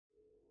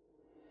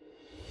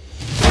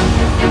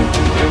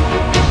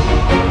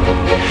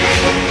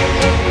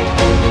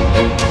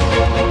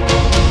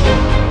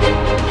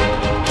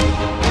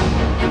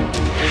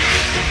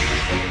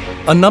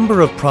A number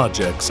of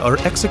projects are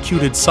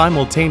executed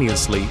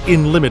simultaneously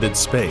in limited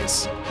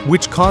space,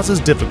 which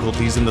causes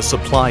difficulties in the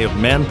supply of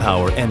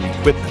manpower and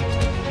equipment.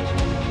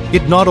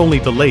 It not only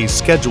delays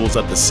schedules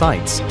at the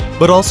sites,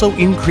 but also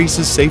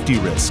increases safety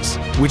risks,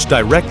 which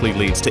directly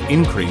leads to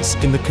increase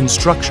in the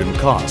construction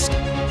cost.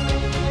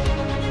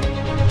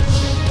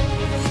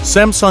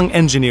 Samsung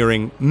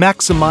Engineering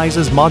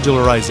maximizes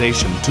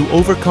modularization to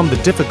overcome the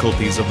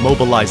difficulties of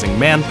mobilizing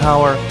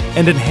manpower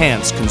and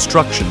enhance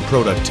construction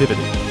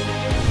productivity.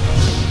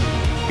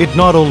 It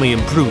not only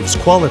improves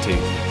quality,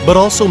 but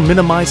also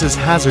minimizes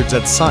hazards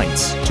at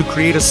sites to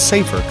create a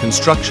safer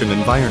construction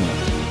environment.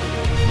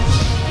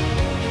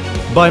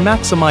 By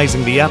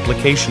maximizing the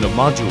application of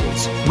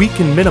modules, we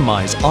can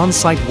minimize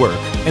on-site work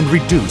and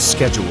reduce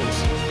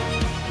schedules.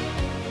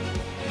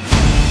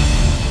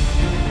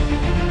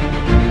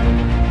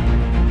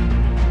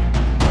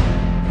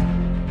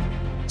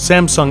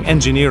 Samsung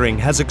Engineering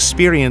has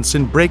experience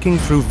in breaking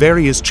through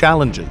various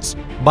challenges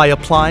by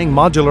applying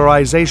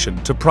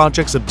modularization to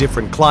projects of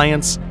different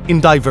clients in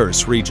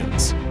diverse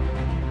regions.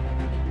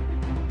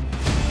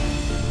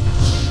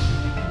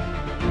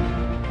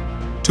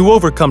 To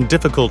overcome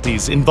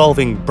difficulties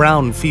involving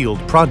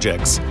brownfield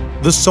projects,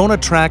 the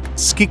Sonatrach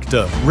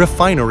Skikda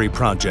refinery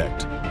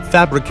project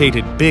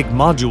fabricated big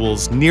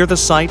modules near the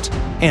site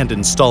and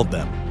installed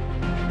them.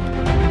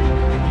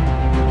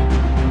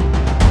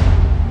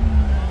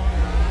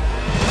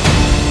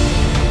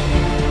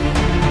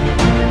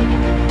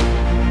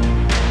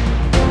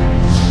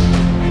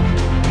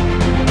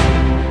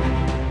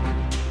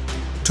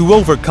 To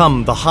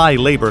overcome the high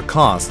labor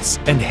costs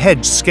and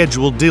hedge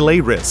schedule delay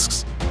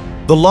risks,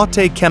 the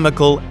Lotte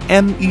Chemical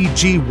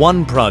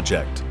MEG-1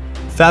 project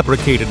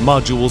fabricated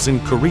modules in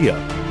Korea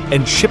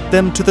and shipped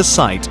them to the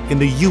site in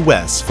the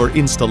US for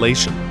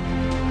installation.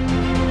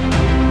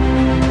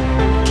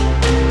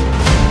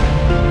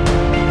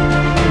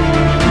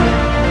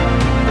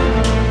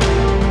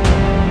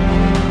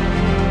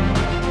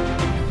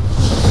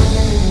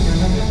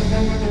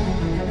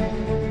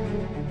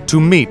 To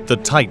meet the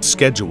tight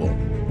schedule,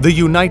 the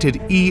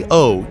United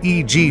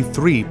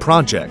EO-EG3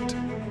 project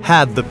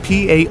had the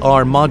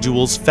PAR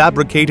modules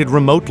fabricated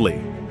remotely,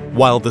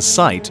 while the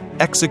site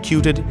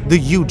executed the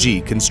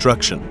UG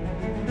construction.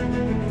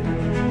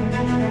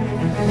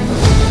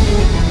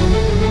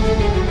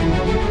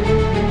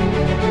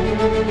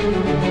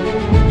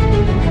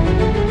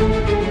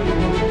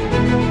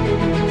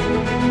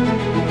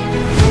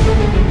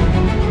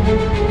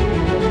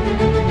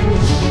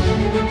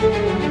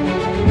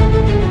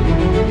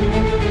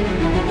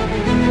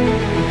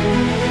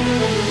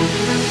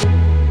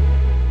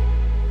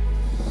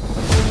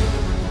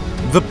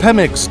 The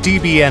Pemix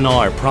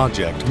DBNR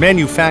project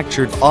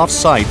manufactured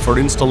off-site for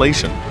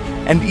installation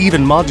and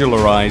even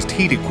modularized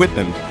heat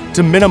equipment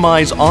to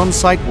minimize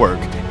on-site work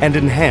and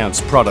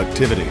enhance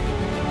productivity.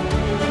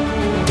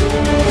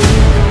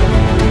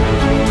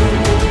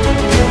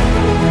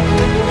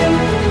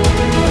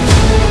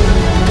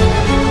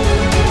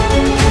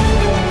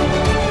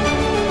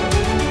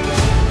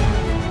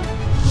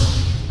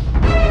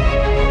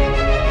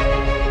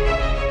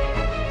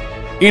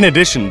 In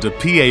addition to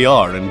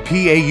PAR and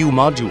PAU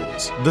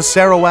modules, the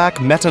Sarawak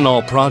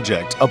Methanol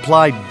project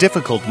applied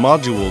difficult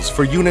modules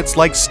for units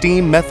like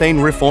steam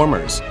methane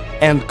reformers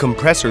and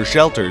compressor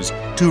shelters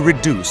to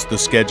reduce the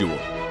schedule.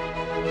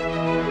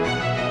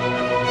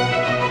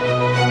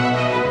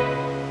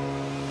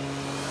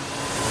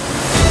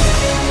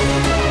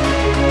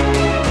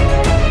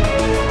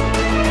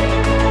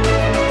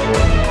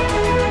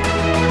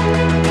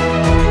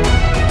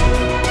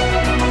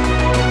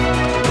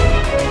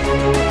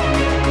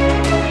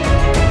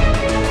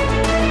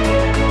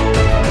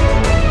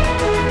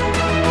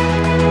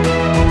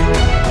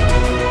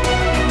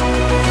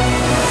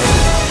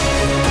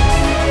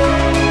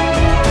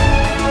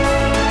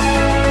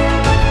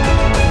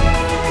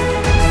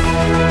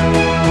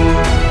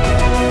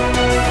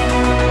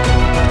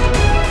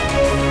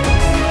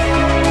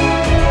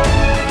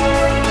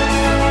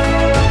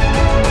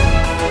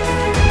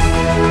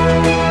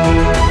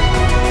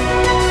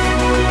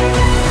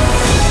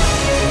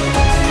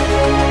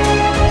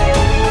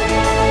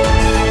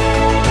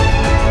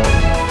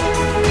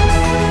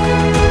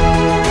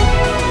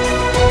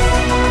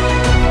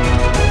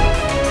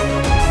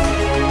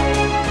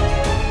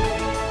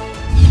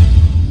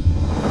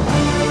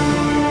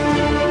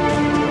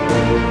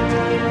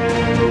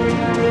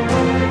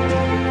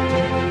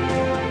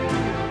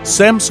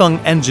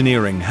 Samsung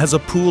Engineering has a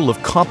pool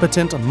of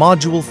competent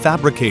module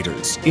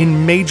fabricators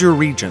in major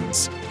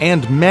regions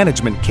and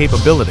management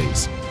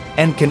capabilities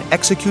and can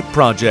execute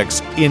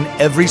projects in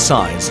every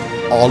size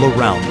all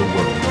around the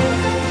world.